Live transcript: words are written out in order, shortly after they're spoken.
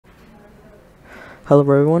Hello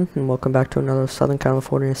everyone, and welcome back to another Southern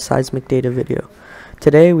California seismic data video.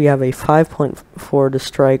 Today we have a 5.4 to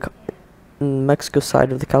strike in Mexico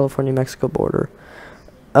side of the California-Mexico border.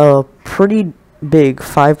 A pretty big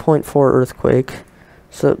 5.4 earthquake,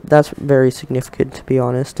 so that's very significant, to be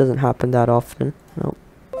honest. Doesn't happen that often. Nope.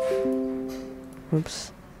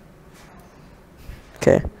 Oops.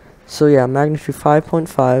 Okay, so yeah, magnitude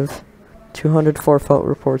 5.5, 204 fault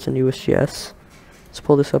reports in USGS. Let's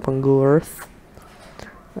pull this up on Google Earth.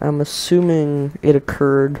 I'm assuming it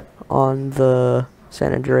occurred on the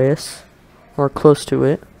San Andreas, or close to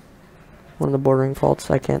it. One of the bordering faults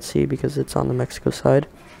I can't see because it's on the Mexico side.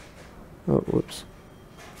 Oh, whoops.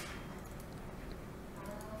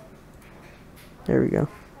 There we go.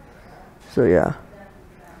 So yeah,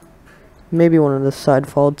 maybe one of the side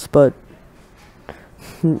faults, but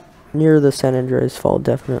near the San Andreas fault,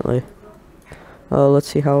 definitely. Let's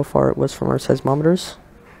see how far it was from our seismometers.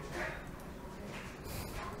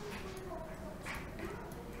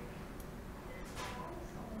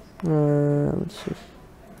 Let's see.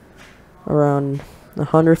 Around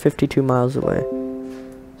 152 miles away.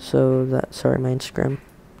 So that, sorry, my Instagram.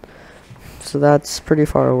 So that's pretty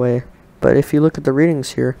far away. But if you look at the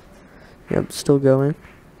readings here, yep, still going.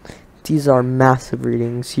 These are massive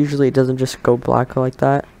readings. Usually it doesn't just go black like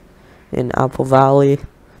that. In Apple Valley,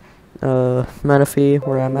 Menifee,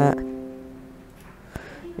 where I'm at.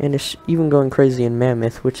 And it's even going crazy in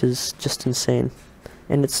Mammoth, which is just insane.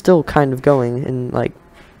 And it's still kind of going in, like,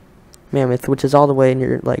 Mammoth, which is all the way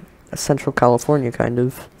near, like, Central California, kind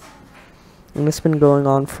of. And it's been going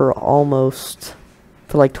on for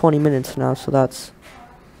like 20 minutes now, so that's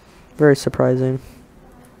very surprising.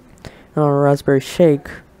 And on a Raspberry Shake,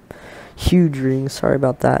 huge readings, sorry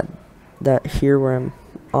about that. That here where I'm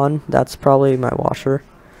on, that's probably my washer.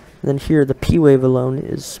 And then here, the P wave alone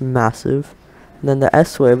is massive. And then the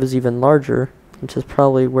S wave is even larger, which is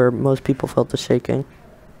probably where most people felt the shaking.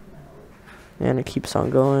 And it keeps on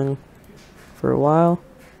going for a while,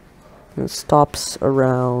 and it stops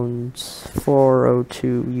around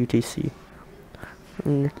 4:02 UTC.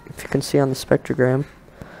 And if you can see on the spectrogram,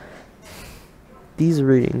 these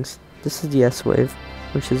readings, this is the S wave,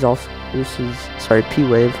 which is also, sorry, P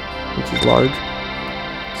wave, which is large.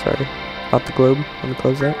 Sorry about the globe on the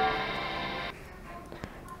closeout.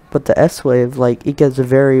 But the S wave, like, it gets a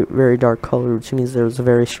very, very dark color, which means there was a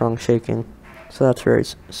very strong shaking. So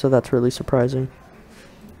that's really surprising.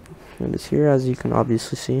 It is here, as you can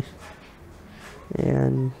obviously see.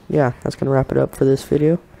 And yeah, that's gonna wrap it up for this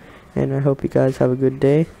video, and I hope you guys have a good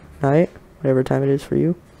day, night, whatever time it is for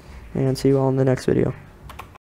you, and see you all in the next video.